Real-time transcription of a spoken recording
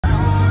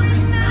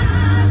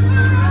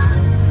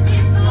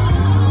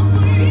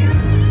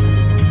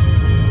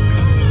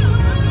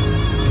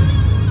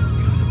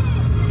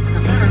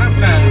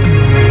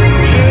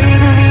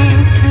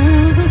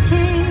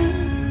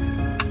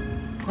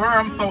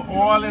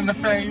all in the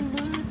face.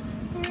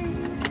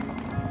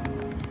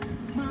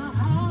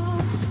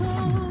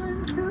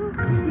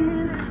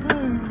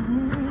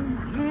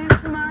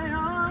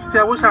 See,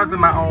 I wish I was in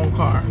my own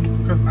car,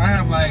 because I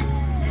have like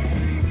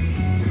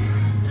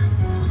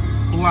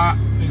block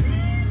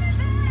thingies.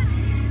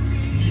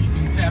 You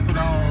can tap it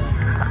on.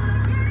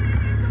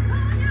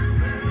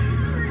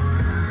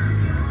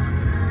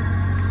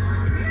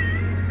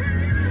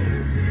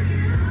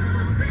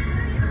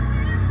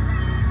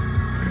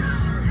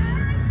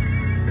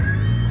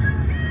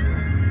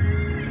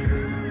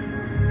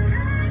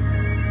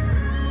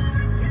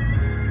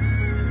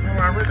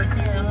 I really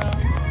can, huh?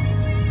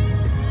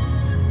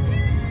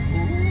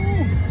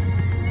 Ooh.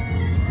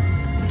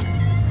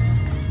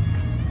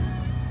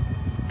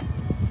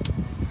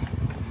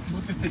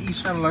 What is the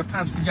e-shuttle of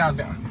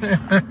Tatiana?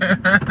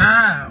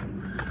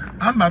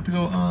 I'm about to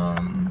go, my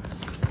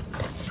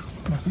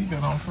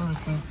seatbelt on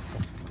first, because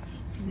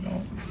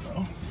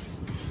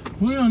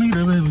we don't need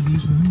a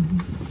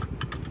revolution.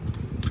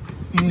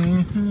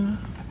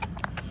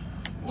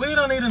 We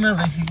don't need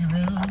another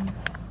hero.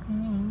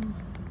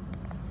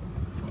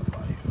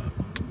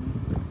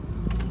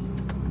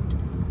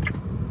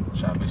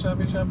 Choppy,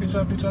 choppy, choppy,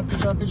 choppy, choppy, choppy,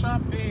 choppy,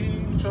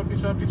 choppy, choppy,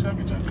 choppy,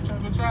 choppy,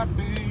 choppy,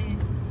 choppy.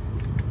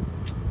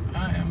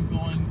 I am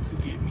going to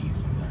get me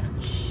some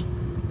lunch.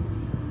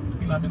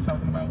 You know, I've been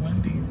talking about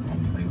Wendy's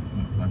on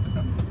Facebook. So I think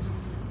I'm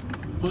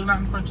put it out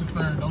in front of you,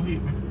 sir. Don't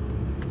hit me.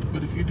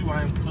 But if you do,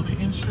 I am fully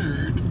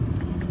insured.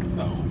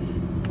 So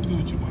do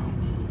what you want.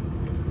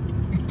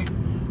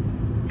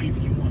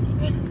 If you want to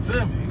run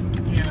into me,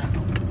 you know,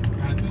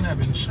 I do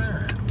have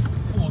insurance,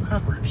 full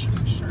coverage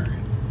insurance.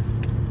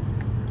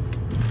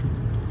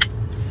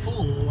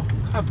 Full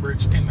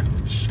coverage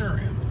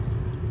insurance.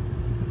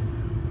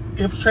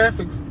 If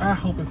traffic's, I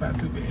hope it's not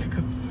too bad,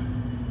 because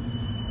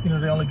you know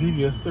they only give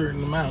you a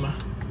certain amount of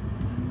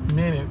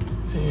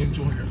minutes to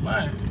enjoy your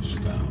lunch,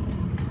 so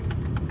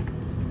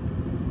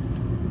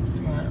it's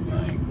not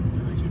like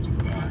you just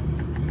go out and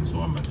just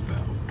enjoy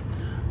myself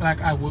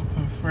like I would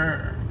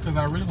prefer, because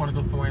I really want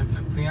to go somewhere and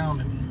sit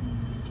down and eat.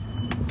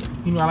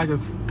 You know, I like to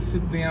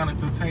sit down at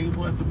the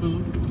table at the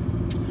booth.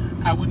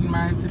 I wouldn't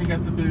mind sitting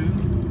at the booth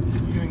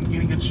and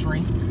getting a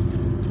drink,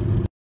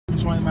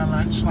 enjoying my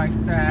lunch like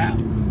that.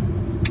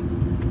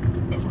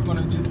 But we're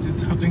gonna just do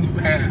something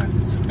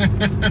fast. We're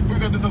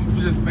gonna do something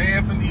just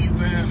fast and easy,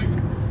 honey.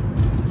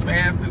 Just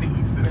fast and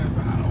easy, that's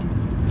all.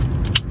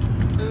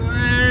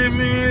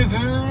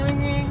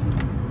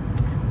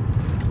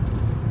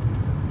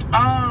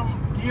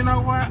 You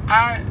know what?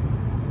 I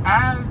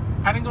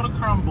didn't go to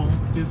Crumble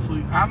this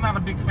week. I'm not a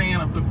big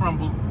fan of the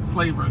Crumble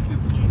flavors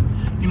this week.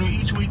 You know,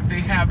 each week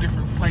they have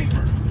different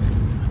flavors.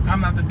 I'm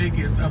not the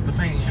biggest of the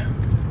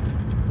fans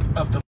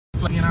of the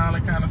flavor and all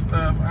that kind of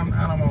stuff. I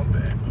don't want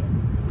that.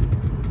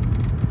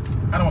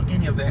 I don't want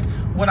any of that.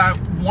 What I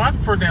want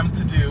for them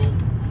to do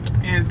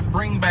is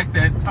bring back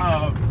that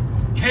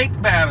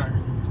cake batter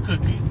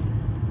cookie.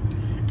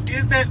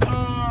 Is that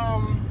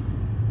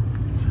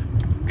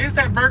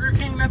Burger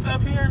King that's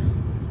up here? I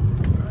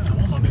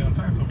don't know damn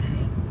Taco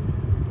Bell.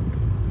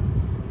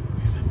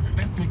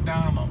 That's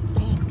McDonald's.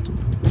 Ooh,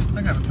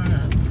 I got a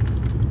time.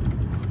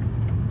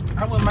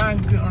 I wouldn't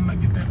mind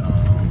get that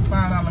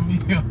 $5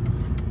 meal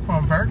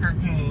from Burger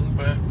King,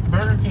 but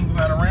Burger King's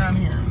not around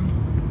here.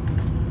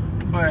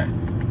 But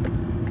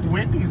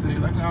Wendy's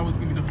is. I can always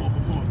give you the 4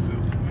 for 4 too.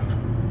 You know,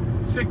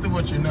 stick to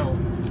what you know.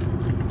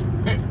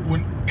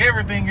 When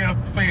everything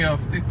else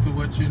fails, stick to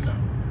what you know.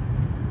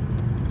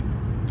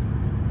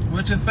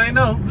 What you say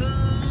no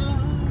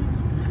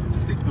good,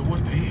 stick to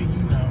what the hell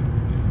you know.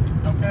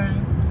 Okay?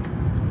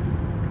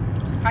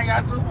 How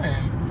y'all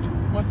doing?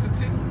 What's the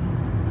tea?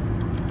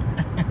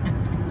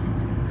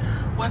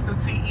 What's the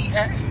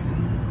TEA?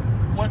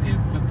 What is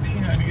the tea,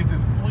 honey? Is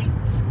it sweet?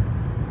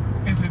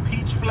 Is it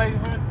peach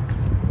flavored?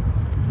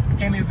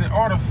 And is it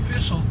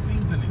artificial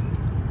seasoning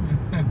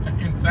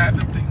inside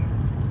the tea?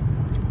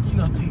 You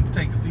know tea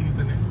takes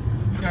seasoning.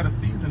 You gotta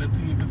season a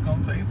tea if it's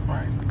gonna taste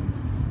right.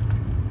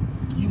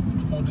 You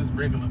just want this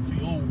regular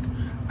tea. Oh,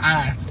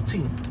 iced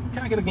tea.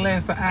 Can I get a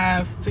glass of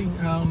iced tea?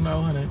 I don't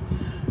know, honey.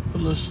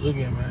 Put a little sugar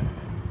in, man.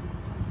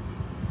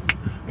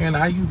 And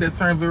I use that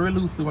term very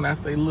loosely when I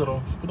say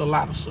little. Put a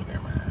lot of sugar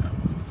in, man.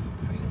 It's a sweet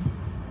tea.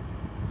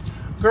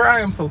 Girl,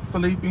 I am so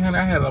sleepy, honey.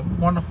 I had a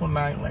wonderful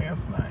night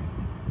last night.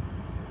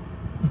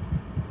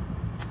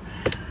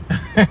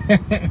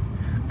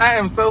 I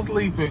am so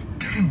sleepy.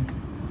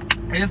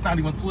 It's not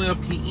even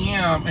 12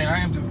 p.m. and I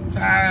am just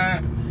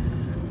tired.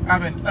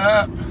 I've been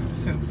up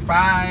since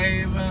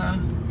 5.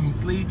 I'm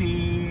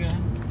sleepy.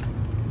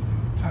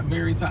 I'm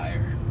very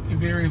tired.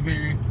 Very,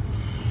 very.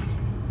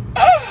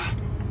 Oh,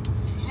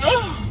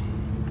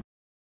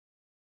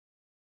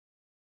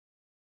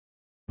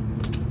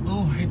 I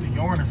hate to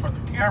yawn in front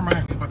of the camera,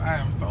 honey, but I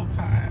am so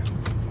tired. I'm so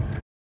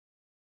tired.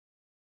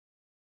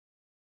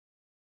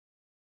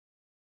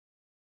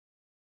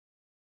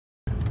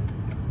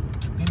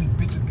 Then these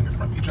bitches get in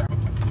front of me driving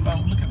so slow.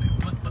 Look at this.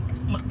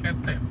 Look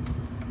at this.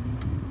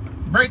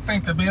 Drake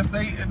think the best.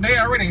 They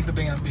already ain't the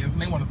damn best,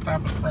 and they want to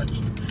stop in front of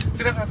you.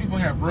 See, that's how people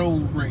have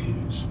road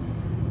rage.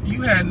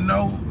 You had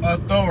no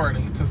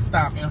authority to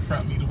stop in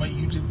front of me the way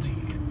you just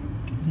did,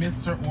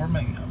 Mr. or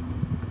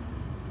ma'am.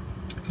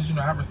 Because, you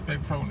know, I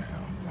respect pronouns.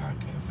 So I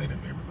can't say that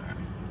for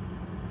everybody.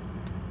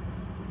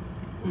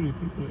 Who do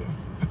people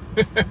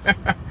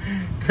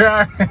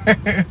Girl,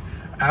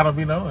 I don't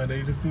be knowing.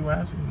 They just be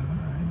watching.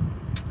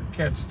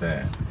 Catch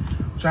that.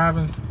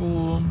 Driving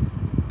school.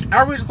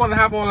 I really just wanted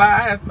to hop on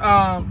live.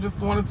 I just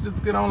wanted to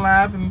just get on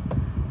live and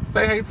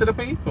say hey to the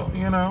people,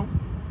 you know.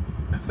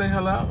 And say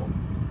hello.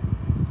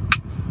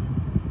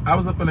 I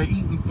was up in there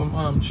eating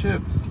some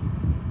chips.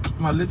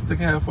 My lipstick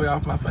halfway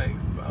off my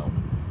face, so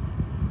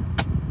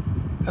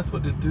that's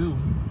what they do.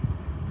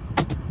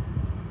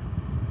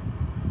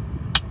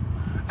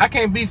 I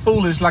can't be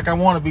foolish like I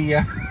want to be.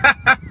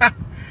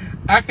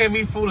 I can't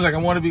be foolish like I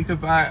want to be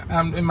because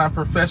I'm in my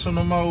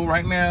professional mode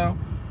right now.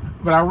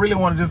 But I really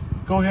want to just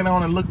go ahead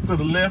on and look to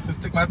the left and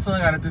stick my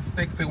tongue out at this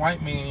sexy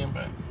white man.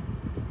 But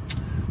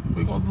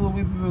we're going to do what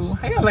we do.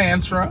 Hey,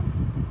 Elantra.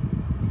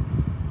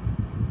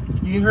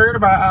 You heard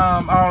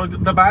about all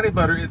the body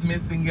butter is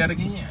missing yet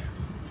again.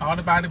 All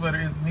the body butter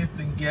is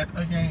missing yet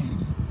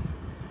again.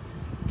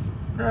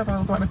 Girl, I thought I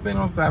was trying to stand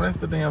on the side. That's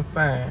the damn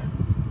sign.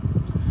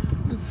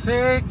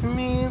 Take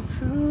me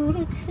to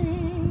the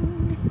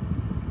king.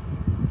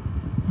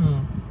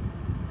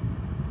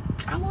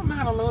 I wouldn't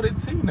mind a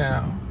loaded tea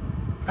now.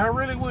 I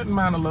really wouldn't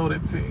mind a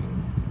loaded tea.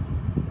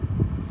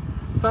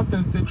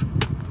 Something citrus.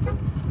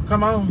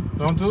 Come on,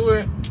 don't do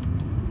it.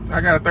 I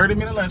got a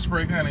 30-minute lunch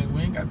break, honey.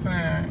 We ain't got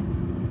time.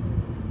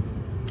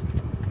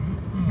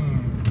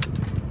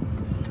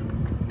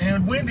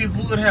 And Wendy's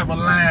would have a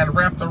line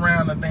wrapped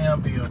around the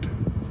damn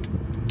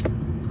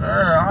building.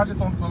 Girl, I just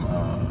want some,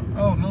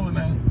 oh, no, it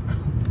ain't.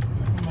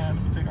 Never mind, let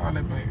me take all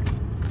that back.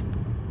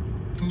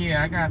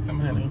 Yeah, I got them,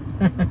 honey.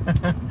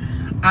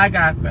 I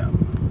got them.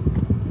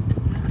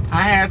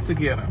 I had to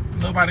get them.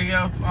 Nobody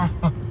else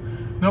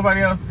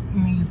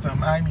needs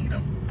them. I need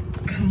them.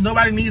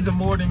 Nobody needs them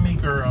more than me,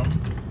 girl.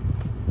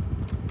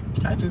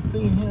 I just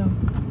seen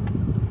him.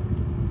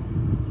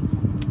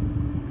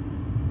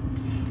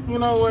 You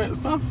know what?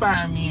 Some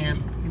fine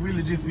men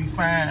really just be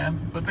fine,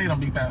 but they don't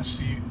be about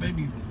shit. They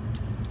be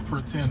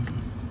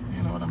pretenders.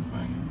 You know what I'm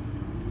saying?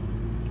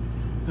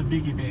 The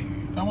biggie bag.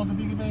 I want the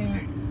biggie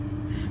bag.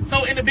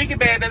 So in the biggie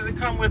bag, does it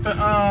come with the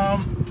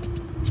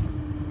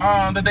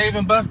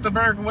Dave & Buster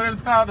burger? What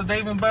is it called? The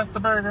Dave & Buster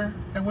burger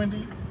at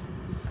Wendy's?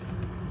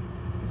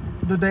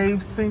 The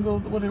Dave single?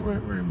 Where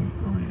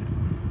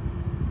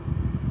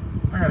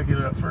I gotta get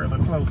it up further,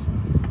 closer.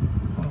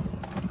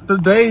 The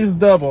Dave's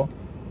double.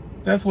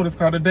 That's what it's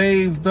called. The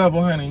Dave's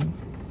double, honey.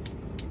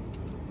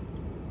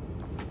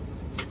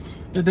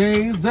 The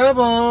Dave's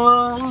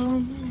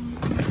double.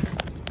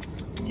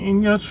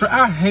 In your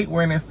I hate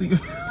wearing that seat.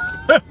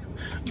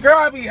 Girl,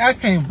 I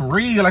can't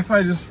breathe. Like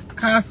somebody just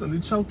constantly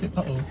choking.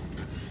 Uh-oh.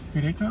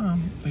 Here they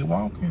come. They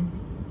walking.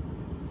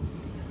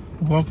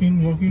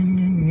 Walking.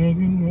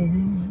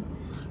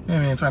 That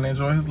man trying to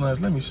enjoy his lunch.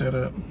 Let me shut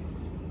up.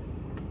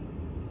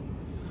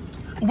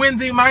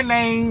 Wendy, my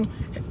name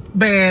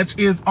badge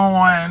is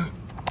on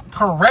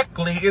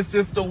correctly. It's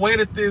just the way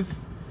that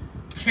this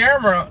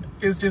camera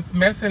is just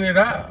messing it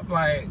up.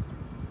 Like,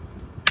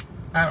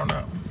 I don't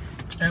know.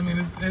 I mean,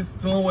 it's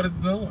doing what it's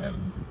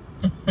doing.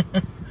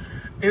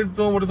 It's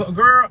doing what it's doing.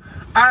 Girl,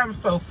 I'm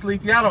so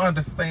sleepy. Y'all don't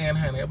understand,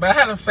 honey. But I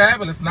had a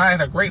fabulous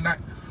night, a great night.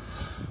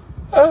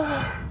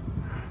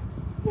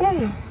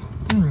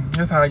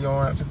 That's how I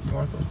yawn. I just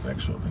yawn so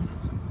sexually.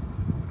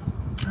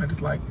 I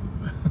just like,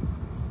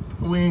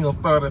 we ain't gonna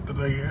start it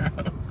today.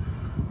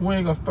 We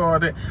ain't gonna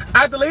start it.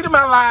 I deleted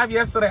my live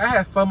yesterday. I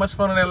had so much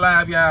fun on that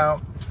live,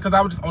 y'all. Because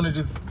I was just on it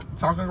just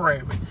talking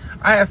crazy.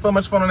 I had so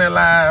much fun on that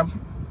live.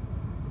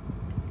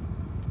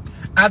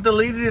 I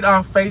deleted it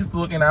on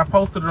Facebook and I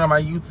posted it on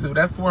my YouTube.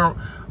 That's where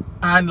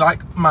I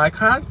like my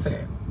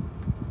content.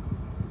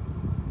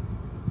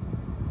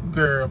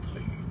 Girl,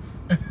 please.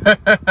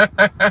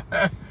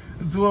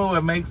 Doing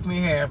what makes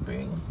me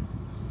happy.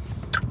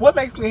 What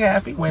makes me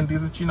happy, Wendy,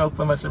 is that you know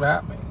so much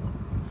about me.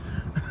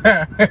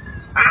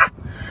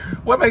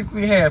 What makes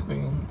me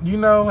happy? You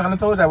know, I done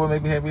told y'all what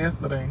made me happy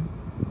yesterday.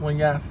 When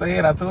y'all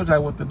said, I told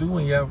y'all what to do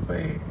when y'all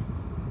said.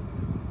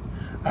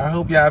 I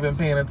hope y'all been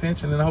paying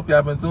attention and I hope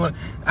y'all been doing it.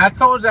 I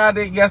told y'all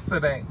that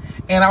yesterday.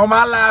 And on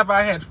my live,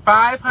 I had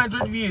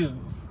 500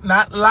 views.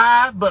 Not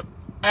live, but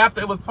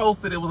after it was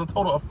posted, it was a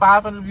total of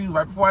 500 views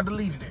right before I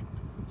deleted it.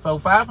 So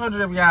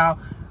 500 of y'all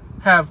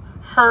have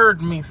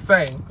heard me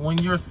say, when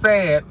you're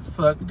sad,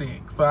 suck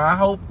dick. So I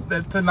hope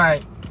that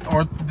tonight,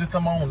 or this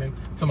morning,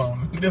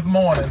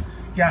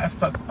 yeah, it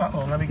sucks.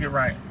 Uh-oh, let me get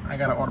right. I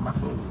gotta order my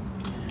food.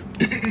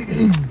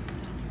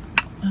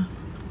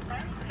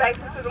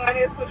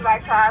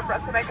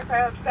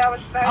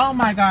 Oh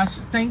my gosh,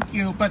 thank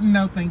you, but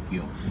no thank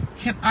you.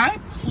 Can I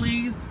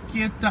please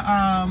get the,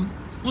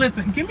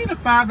 listen, give me the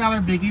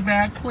 $5 biggie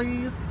bag,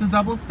 please. The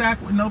double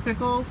stack with no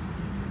pickles.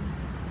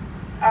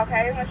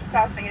 Okay, what's your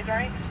sauce and your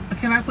drink?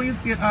 Can I please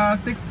get a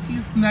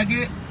 6-piece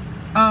nugget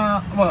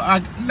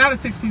Well, not a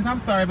 6-piece. I'm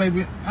sorry,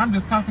 baby. I'm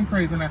just talking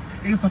crazy now.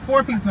 It's a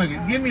 4-piece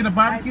nugget. Give me the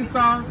barbecue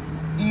sauce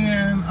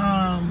and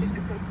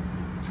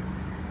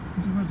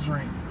do a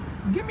drink.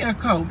 Give me a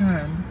Coke,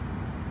 honey.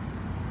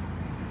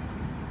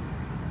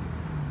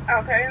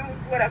 Okay.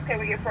 What else can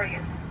we get for you?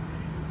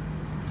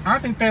 I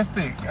think that's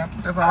it. I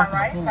think that's all I can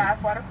afford. All right.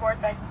 544.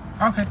 Thank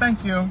you. Okay,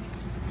 thank you.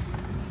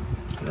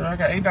 Girl, I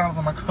got $8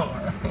 on my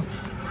card.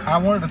 I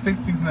wanted a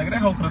 6-piece nugget.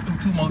 That hoe could have threw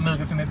 2 more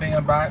nuggets in that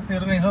damn box.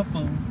 Said it ain't her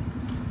food.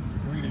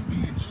 Greedy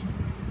bitch.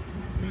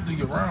 You do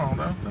you wrong,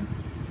 don't they?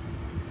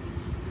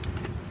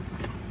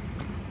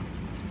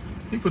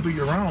 People do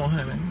you wrong,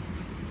 honey.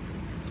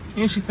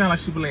 And she sound like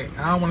she black.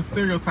 I don't want to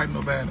stereotype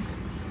nobody.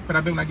 But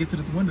I bet when I get to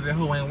this window, that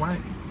hoe ain't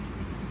white.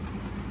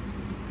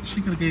 She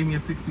could have gave me a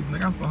 6-piece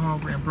nugget. I'm so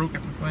hungry and broke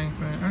at the same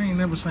time. I ain't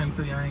never trying to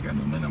tell you I ain't got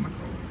no money on my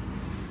card.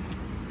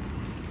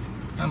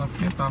 I done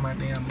spent all my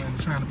damn money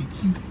trying to be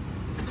cute.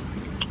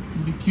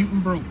 Be cute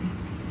and broke.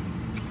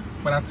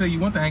 But I tell you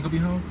one thing, I ain't gonna be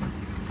hungry.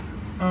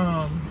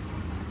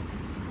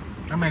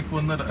 I'm asking for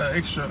another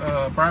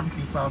extra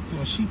barbecue sauce too,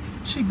 and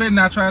she better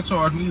not try to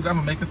charge me either. I'm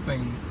gonna make her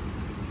sing.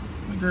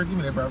 Girl, give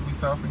me that barbecue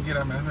sauce and get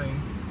out my face.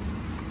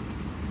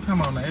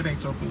 Come on now, it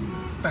ain't your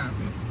food. Stop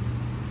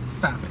it.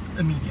 Stop it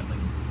immediately.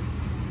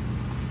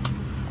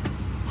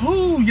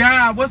 Ooh,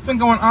 y'all, what's been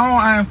going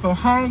on? I am so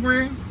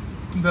hungry.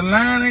 The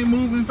line ain't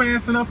moving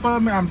fast enough for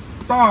me. I'm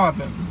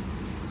starving.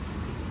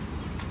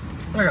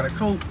 I got a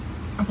Coke.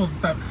 I'm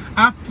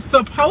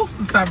supposed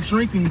to stop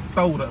drinking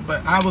soda,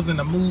 but I was in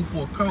the mood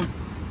for a Coke.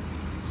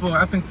 So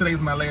I think today's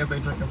my last day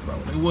drinking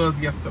soda. It was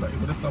yesterday,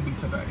 but it's gonna be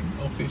today,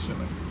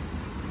 officially.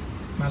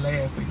 My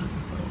last day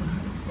drinking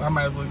soda. So I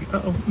might as well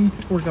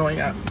get, we're going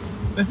out.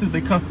 Let's see if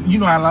they you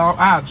know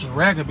I'll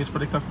drag a bitch for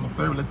the customer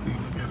service. Let's see if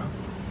we get them.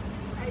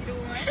 How you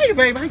doing? Hey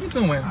baby, how you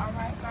doing? All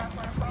right,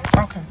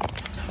 okay.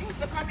 You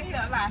used to come in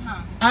here a lot,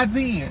 huh? I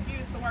did. You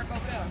used to work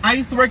over there. I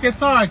used to work at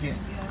Target.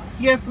 Yeah.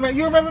 Yes, ma'am.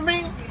 You remember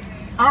me? Yeah.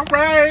 All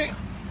right.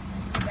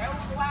 That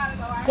was a while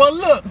ago. Well,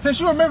 look, since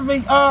you remember me,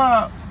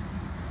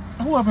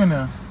 who up in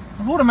there?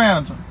 Who the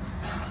manager?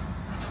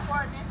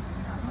 Courtney.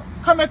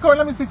 Come here, Courtney.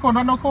 Let me see Courtney.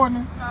 I know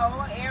Courtney.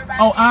 No, everybody.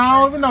 Oh, I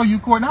don't even know you,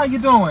 Courtney. How you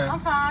doing?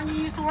 I'm fine.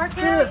 You used to work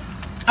here?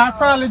 I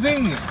probably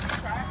did.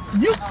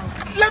 You,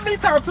 let me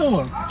talk to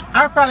her.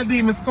 I probably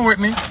did, Miss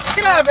Courtney.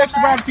 Can I have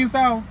extra barbecue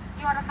sauce?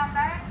 You want to come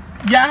back?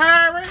 Y'all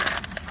hiring?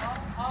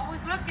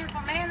 Always looking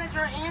for manager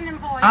and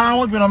employee. I don't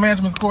want to be no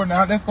manager, Miss Courtney.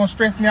 That's going to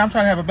stress me. I'm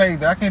trying to have a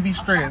baby. I can't be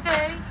stressed.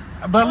 Okay.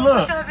 But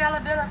look. What's your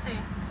availability?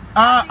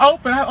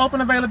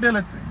 Open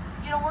availability.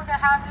 You don't work at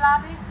Hobby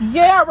Lobby?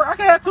 Yeah, I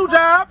can have 2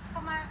 jobs.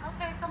 Come on.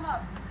 Okay, come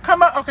up.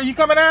 Come up. Okay, you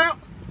coming out?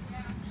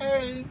 Yeah.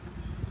 Hey.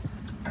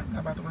 I'm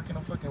not about to work in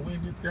no fucking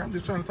Wendy's, girl. I'm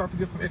just trying to talk to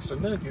get some extra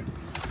nuggets.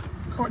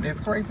 Courtney is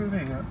crazy as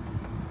hell.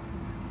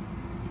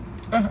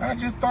 I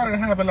just started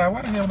at Hobby Lobby.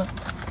 Why the hell not?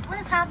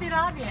 Where's Hobby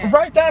Lobby at?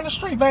 Right down the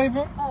street,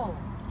 baby. Oh.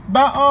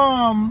 But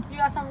You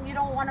got something, you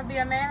don't want to be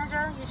a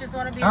manager? You just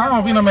want to be I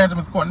don't be no manager,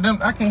 Miss Courtney.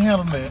 I can't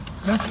handle that.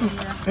 That's too,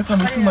 it's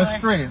gonna be too much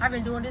stress. I've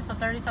been doing this for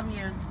 30-some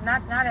years.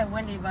 Not at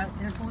Wendy, but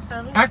in food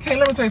service. I can't,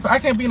 let me tell you something. I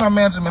can't be no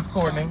manager, Miss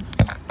Courtney.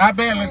 I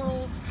barely.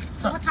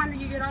 So what time do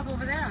you get off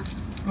over there?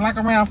 Like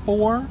around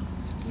 4.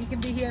 You can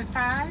be here at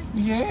 5?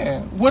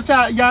 Yeah. What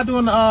y'all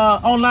doing the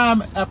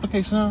online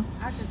application, huh?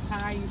 I just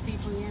hire you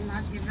people in.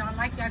 If y'all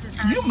like you, I just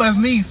hire you. You must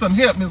need some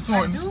help, Miss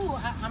Courtney. I do.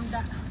 I'm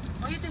done.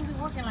 Why do you think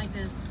we're working like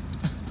this?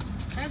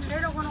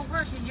 They don't want to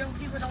work. The young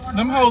people don't want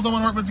to work. Them hoes don't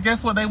want to work, but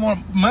guess what? They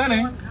want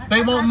money.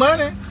 They want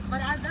money. But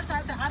that's why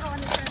I said I don't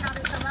understand how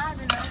they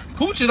surviving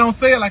though. Coochie don't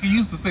sell like it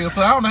used to sell,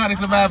 so I don't know how they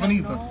surviving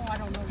either. I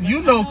don't know.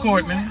 You know,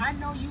 Courtney. I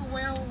know you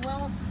well.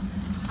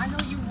 I know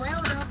you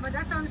well though, but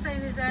that's what I'm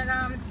saying is that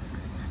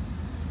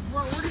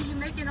what are you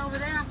making over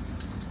there?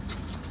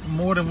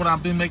 More than what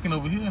I've been making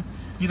over here.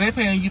 They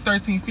paying you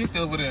 $13.50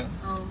 over there.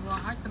 Oh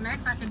well, the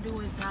max I can do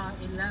is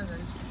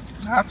 11.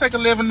 I'll take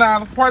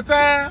 $11 part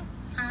time.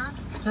 Huh?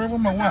 Girl, what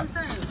my wife?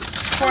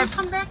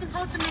 Come back and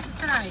talk to me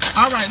tonight.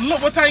 All right,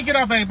 look, what time you get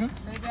out, baby?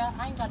 Baby,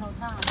 I ain't got no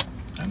time.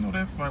 I know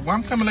that's right. Well,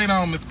 I'm coming later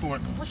on, Miss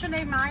Courtney. What's your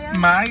name, Maya?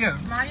 Maya.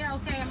 Maya,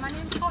 okay. My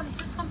name's Courtney.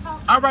 Just come talk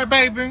to me. All right,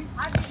 baby.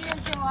 I'll be here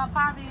until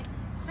probably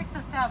 6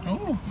 or 7.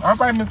 Ooh, all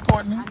right, Miss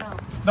Courtney. I know.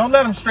 Don't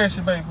let them stress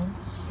you, baby.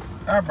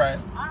 All right.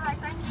 All right,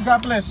 thank you.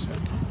 God bless you.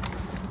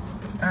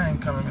 I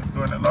ain't coming, Miss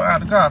Courtney.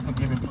 Lord, God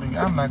forgive me, please.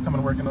 I'm not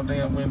coming to work in no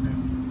damn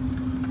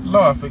Wendy's.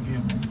 Lord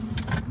forgive me.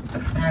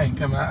 I ain't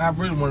coming. I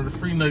really wanted a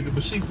free nugget,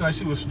 but she said like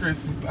she was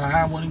stressing.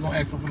 I wasn't going to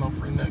ask her for no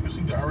free nugget.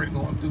 She already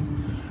going through.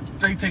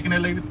 They taking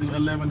that lady through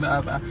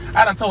 $11.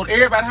 I done told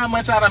everybody how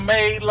much I done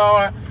made,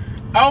 Lord.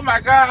 Oh,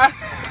 my God.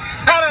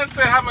 I done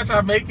said how much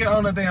I make it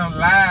on the damn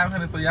live,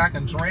 honey, so y'all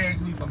can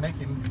drag me for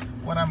making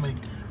what I make.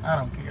 I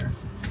don't care.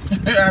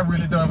 I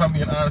really don't, if I'm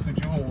being honest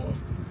with you.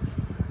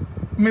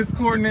 Miss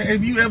Courtney,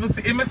 if you ever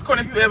see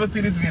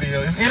this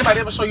video, if anybody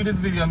ever show you this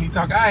video of me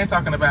talking, I ain't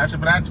talking about you,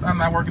 but I'm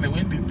not working at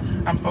Wendy's.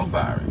 I'm so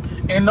sorry.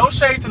 And no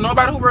shade to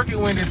nobody who work at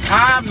Wendy's.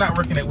 I'm not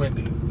working at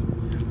Wendy's.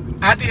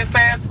 I did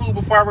fast food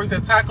before I worked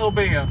at Taco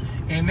Bell.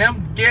 And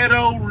them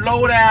ghetto,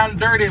 low down,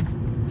 dirty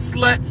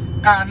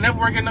sluts. I'll never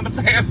work in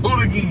another fast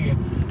food again.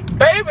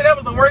 Baby, that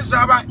was the worst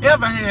job I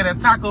ever had at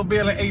Taco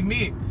Bell and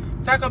Admit.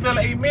 Taco Bell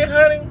and Admit,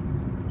 honey.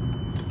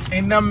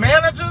 And the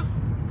managers,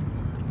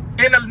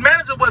 and the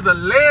manager was a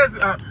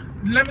lesbian.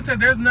 Let me tell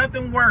you, there's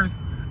nothing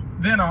worse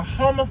than a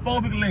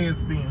homophobic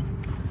lesbian.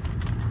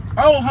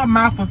 Oh, her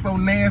mouth was so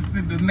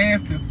nasty, the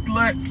nasty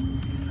slut.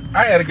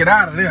 I had to get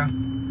out of there.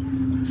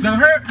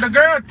 The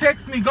girl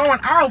texted me going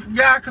off,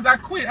 y'all, because I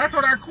quit. I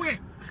told her I quit.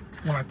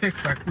 When I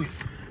texted her, I quit.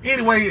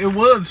 Anyway,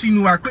 she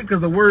knew I quit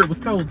because the word was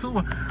told to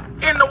her.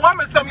 And the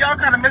woman sent me all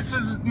kind of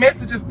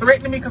messages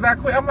threatening me because I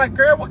quit. I'm like,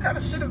 girl, what kind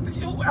of shit is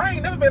you? I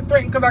ain't never been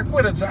threatened because I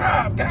quit a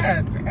job.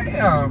 God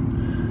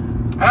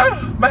damn.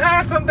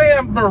 Behind some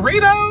damn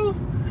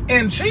burritos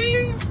and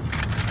cheese?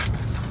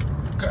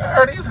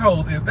 Girl, these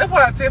hoes is. That's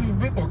why I tell you,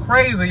 people are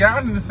crazy.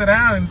 Y'all need to sit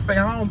down and stay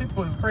home.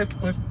 People is crazy.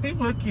 But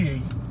people will kill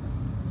you.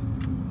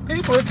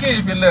 People will kill you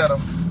if you let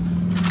them.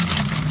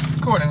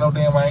 Courtney, no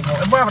damn I ain't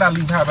going. Why would I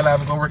leave Hobby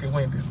Lobby and go work at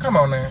Wendy's? Come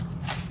on now.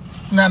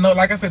 Now, no,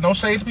 like I said, don't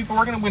shade the people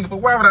working at Wendy's, but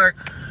why would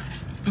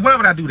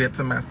I do that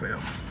to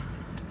myself?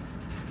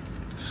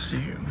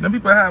 Shit. Them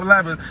people at Hobby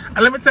Lobby.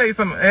 Let me tell you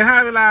something. At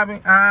Hobby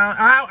Lobby,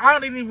 I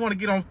don't even want to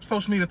get on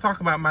social media to talk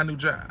about my new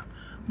job.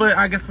 But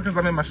I guess because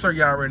I'm in my shirt,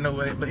 y'all already know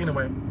it. But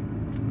anyway,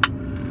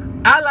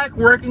 I like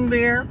working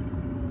there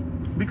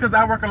because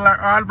I work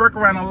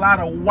around a lot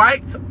of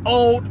white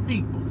old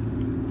people.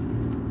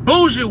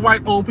 Bougie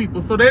white old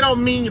people. So they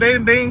don't mean, they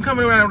ain't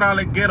coming around with all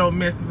that ghetto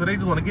messes. So they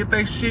just want to get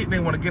their shit and they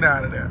want to get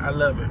out of there. I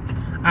love it.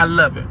 I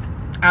love it.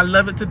 I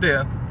love it to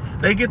death.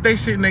 They get their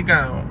shit and they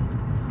gone.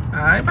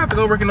 I ain't about to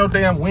go work in no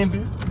damn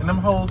Wendy's. And them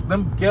hoes,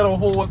 them ghetto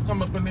whores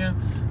come up in there,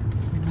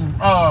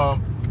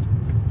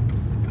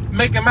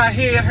 making my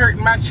head hurt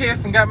in my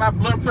chest and got my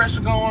blood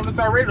pressure going. It's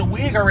already, the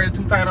wig already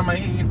too tight on my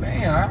head.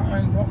 Damn, I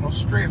ain't want no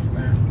stress,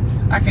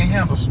 man. I can't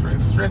handle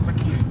stress. Stress the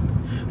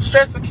kid.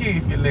 Stress the kid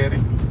if you let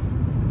it.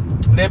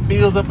 That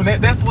builds up,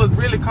 and that's what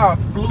really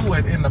causes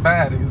fluid in the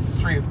body, is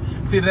stress.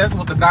 See, that's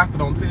what the doctor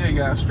don't tell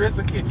y'all. Stress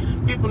a kid.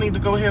 People need to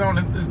go ahead on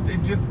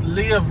and just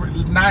live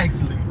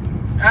nicely.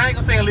 I ain't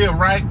gonna say live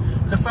right,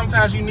 because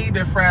sometimes you need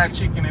that fried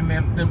chicken and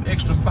then them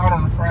extra salt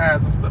on the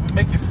fries and stuff to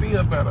make you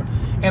feel better.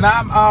 And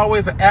I'm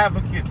always an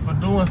advocate for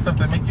doing stuff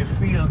that make you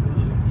feel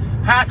good.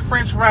 Hot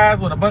French fries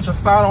with a bunch of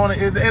salt on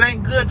it, it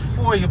ain't good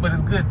for you, but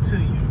it's good to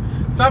you.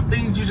 Some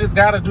things you just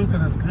gotta do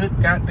because it's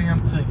good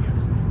goddamn to you.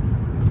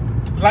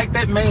 Like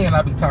that man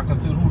I be talking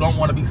to who don't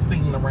want to be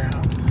seen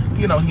around.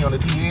 You know, he on the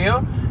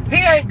DL. He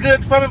ain't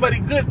good for me, but he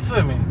good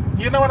to me.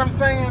 You know what I'm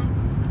saying?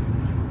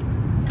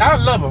 I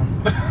love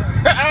him.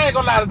 I ain't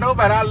gonna lie to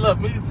nobody. I love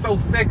him. He's so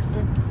sexy.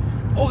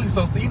 Oh, he's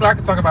so sexy. You know, I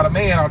can talk about a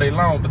man all day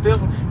long, but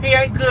he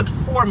ain't good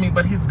for me,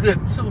 but he's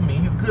good to me.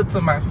 He's good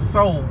to my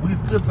soul.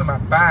 He's good to my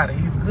body.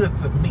 He's good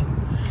to me.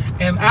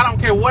 And I don't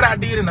care what I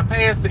did in the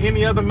past to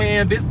any other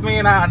man. This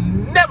man, I'll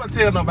never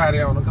tell nobody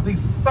on him because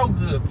he's so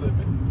good to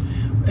me.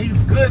 He's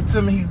good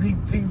to me. He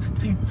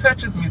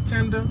touches me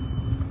tender.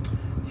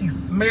 He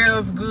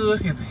smells good.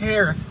 His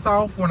hair is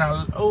soft when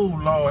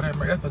oh Lord,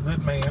 that's a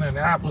good man. And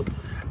I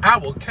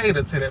will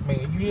cater to that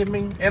man. You hear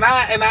me? And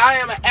I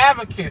am an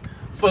advocate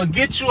for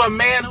get you a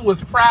man who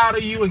is proud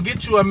of you and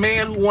get you a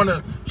man who want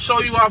to show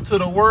you off to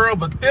the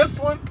world. But this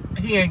one,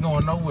 he ain't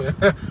going nowhere.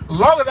 As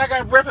long as I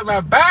got breath in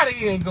my body,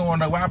 he ain't going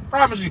nowhere. I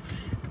promise you.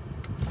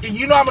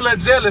 You know I'm a little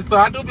jealous, so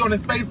I do be on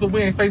his Facebook.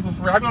 We ain't Facebook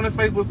for real. I be on his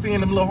Facebook seeing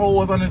them little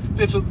hoes on his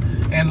pictures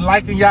and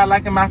liking y'all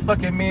liking my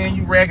fucking man.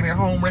 You ragging at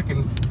home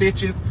wrecking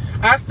bitches.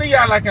 I see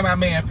y'all liking my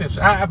man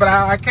picture, but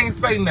I can't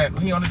say nothing.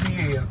 He on the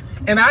DL,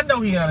 and I know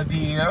he on the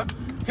DL.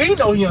 He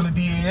know he on the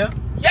DL.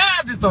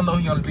 Y'all just don't know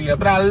he on the DL,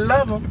 but I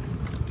love him.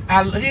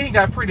 He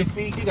got pretty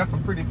feet. He got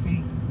some pretty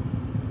feet.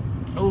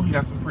 Oh, he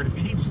got some pretty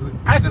feet.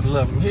 I just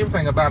love him.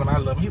 Everything about him, I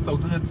love him. He's so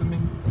good to me.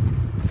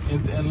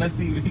 And let's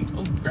see,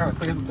 oh, girl, I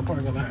plays at the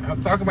parking lot. I'm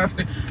talking about,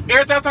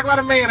 every time I talk about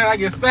a man and I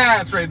get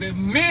sidetracked,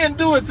 men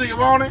do it to you,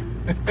 won't it?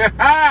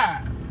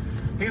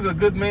 He's a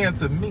good man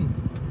to me.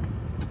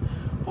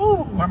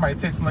 Ooh, I might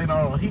text him later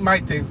on. He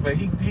might text, but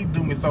he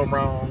do me something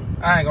wrong.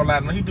 I ain't gonna lie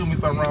to him. He do me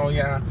something wrong,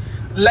 y'all.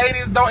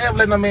 Ladies, don't ever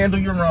let no man do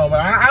you wrong.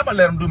 I'm gonna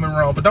let him do me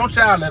wrong, but don't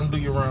y'all let him do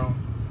you wrong.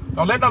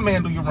 Don't let no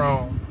man do you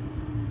wrong.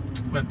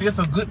 But this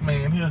a good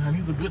man here, and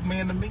he's a good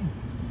man to me.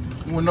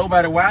 When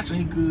nobody watching,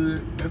 he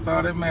good. That's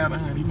all that matters,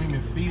 honey. He make me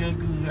feel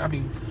good.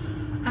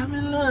 I'm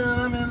in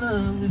love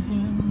with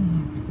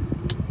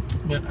him.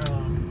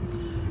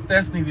 But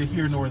that's neither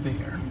here nor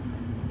there.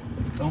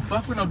 Don't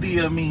fuck with no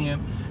DL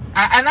men.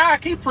 I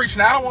keep preaching.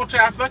 I don't want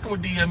y'all fucking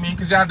with DL men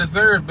because y'all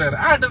deserve better.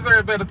 I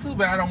deserve better too,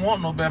 but I don't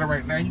want no better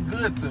right now. He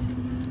good to me.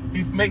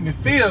 He make me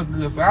feel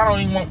good, so I don't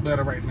even want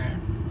better right now.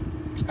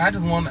 I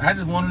just want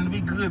him to be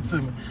good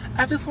to me.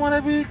 I just want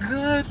to be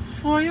good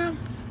for you.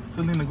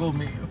 Selena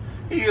Gomez.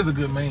 He is a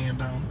good man,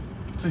 though.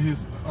 To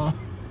his,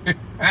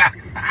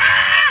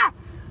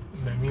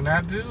 let me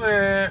not do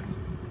it.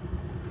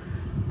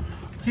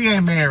 He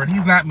ain't married.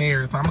 He's not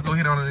married, so I'm gonna go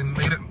ahead on and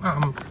later.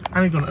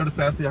 I need to go on the other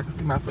side so y'all can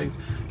see my face.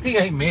 He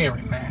ain't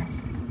married now.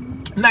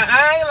 Now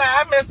I ain't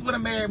lie. I messed with a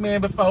married man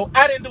before.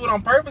 I didn't do it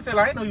on purpose. I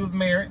didn't know he was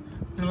married.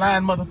 The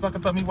lying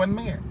motherfucker told me he wasn't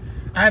married.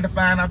 I had to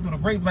find out through the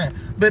grapevine.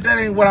 But that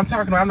ain't what I'm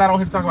talking about. I'm not on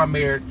here to talk about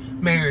marriage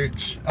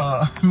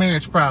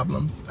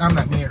problems. I'm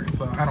not married,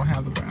 so I don't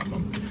have the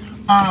problem.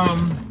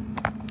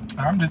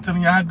 I'm just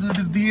telling you how good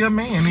this dear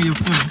man is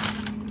too.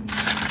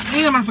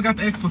 Damn, I forgot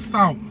to ask for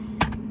salt.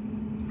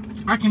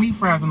 I can eat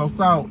fries with no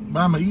salt, but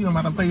I'm gonna eat them.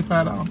 I done paid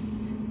 $5.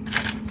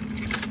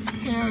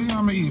 Hell yeah,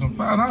 I'm gonna eat them.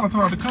 $5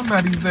 hard to come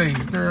by these days,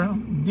 girl.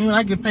 Then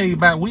I get paid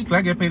bi-weekly.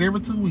 I get paid every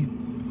 2 weeks.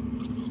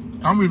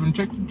 I'm even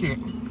check the check.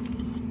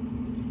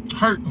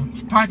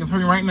 Hurting. Pockets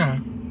hurting right now.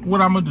 What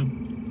I'm gonna do?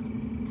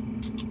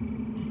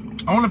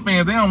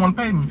 OnlyFans, they don't want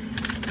to pay me.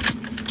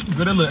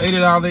 Good, a little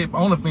 $80 day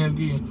OnlyFans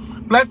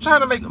again. Black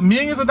China make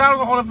millions of dollars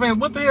on OnlyFans.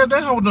 What the hell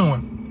that hoe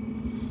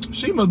doing?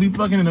 She must be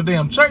fucking in a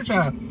damn church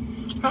house.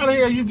 How the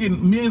hell you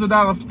getting millions of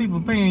dollars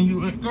people paying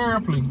you? Girl,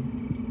 please.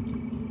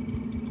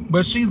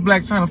 But she's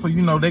Black China, so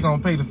you know they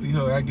gonna pay to see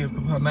her, I guess,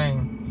 because her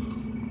name.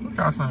 What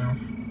y'all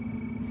saying?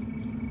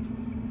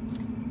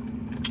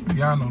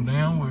 Y'all know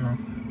damn well.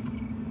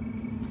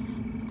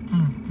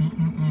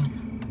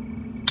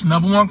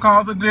 Number one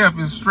cause of death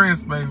is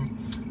stress, baby.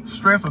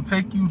 Stress will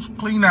take you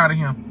clean out of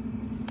here.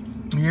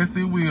 Yes,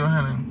 it will,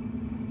 honey.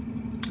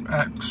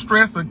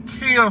 Stress will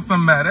kill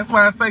somebody. That's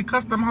why I say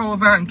cuss them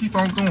hoes out and keep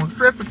on going.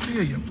 Stress will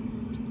kill you.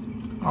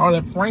 All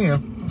that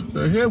praying.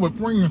 The hell with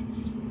praying.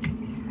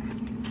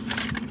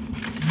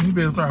 You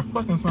better start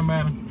fucking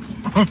somebody.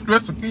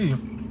 Stress will kill you.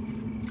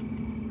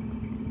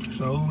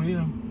 So,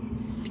 yeah.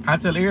 I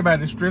tell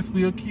everybody that stress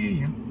will kill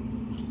you.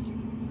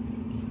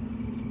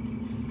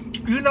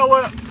 You know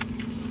what?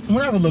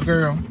 When I was a little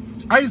girl,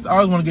 I used to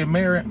always want to get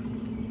married.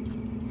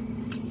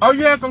 Oh,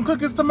 you have some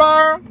cookies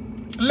tomorrow,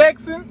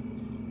 Lexi?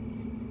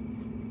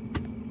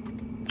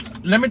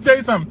 Let me tell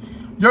you something.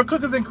 Your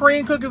cookies and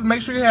cream cookies,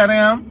 make sure you have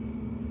them.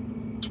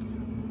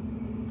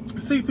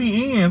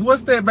 CPNs,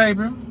 what's that,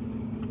 baby?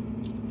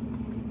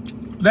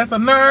 That's a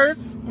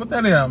nurse? What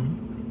that is?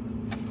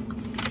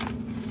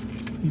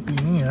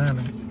 CPN,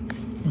 honey.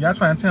 Y'all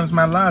trying to challenge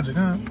my logic,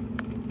 huh?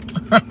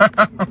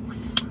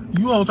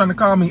 You all trying to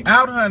call me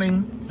out,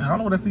 honey. I don't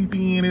know what a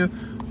CPN is.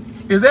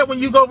 Is that when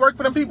you go work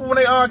for them people when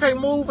they can't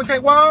move and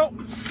can't walk?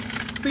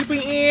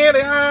 CPN,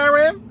 they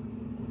hiring?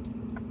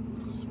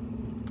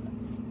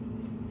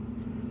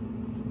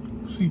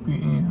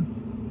 CPN.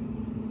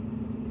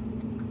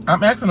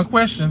 I'm asking a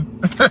question.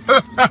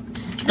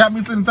 Got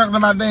me sitting talking to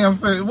my damn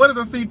self. What is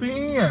a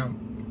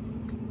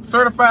CPN?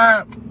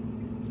 Certified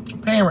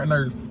parent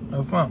nurse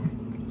or something.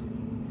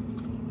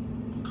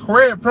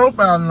 Credit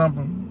profile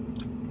number.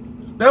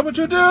 That what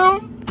you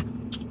do?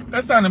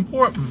 That sounds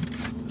important.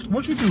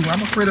 What you do?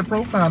 I'm a credit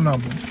profile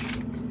number.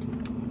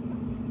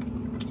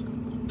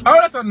 Oh,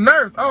 that's a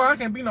nurse. Oh, I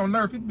can't be no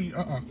nurse. People be,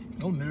 Oh,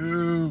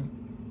 no.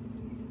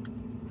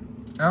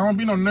 I don't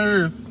be no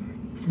nurse.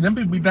 Them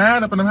people be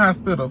dying up in them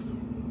hospitals.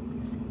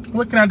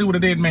 What can I do with a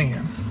dead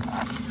man?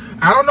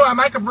 I don't know. I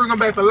might could bring him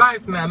back to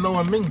life now,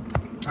 knowing me.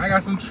 I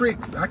got some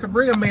tricks. I could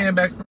bring a man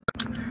back.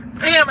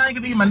 Damn, I ain't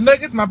gonna eat my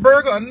nuggets, my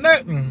burger, or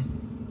nothing.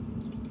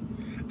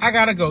 I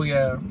gotta go,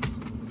 y'all.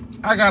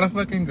 I gotta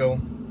fucking go.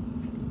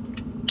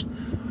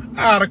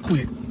 I gotta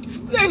quit.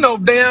 There ain't no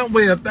damn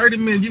well 30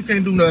 minutes. You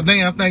can't do no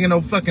damn thing in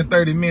no fucking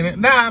 30 minutes.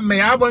 Nah,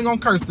 man, I wasn't gonna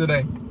curse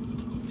today.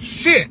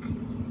 Shit.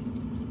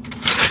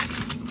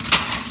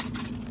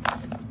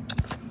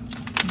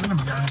 Let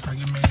me go ahead and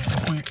get mad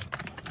and quit.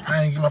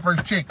 I ain't get my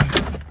first check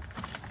yet.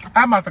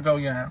 I'm about to go,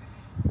 y'all.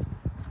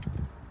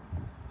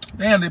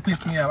 Damn, they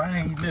pissed me off. I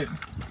ain't eating it.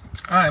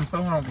 I am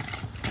so hungry.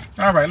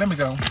 All right, let me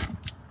go.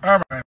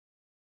 All right.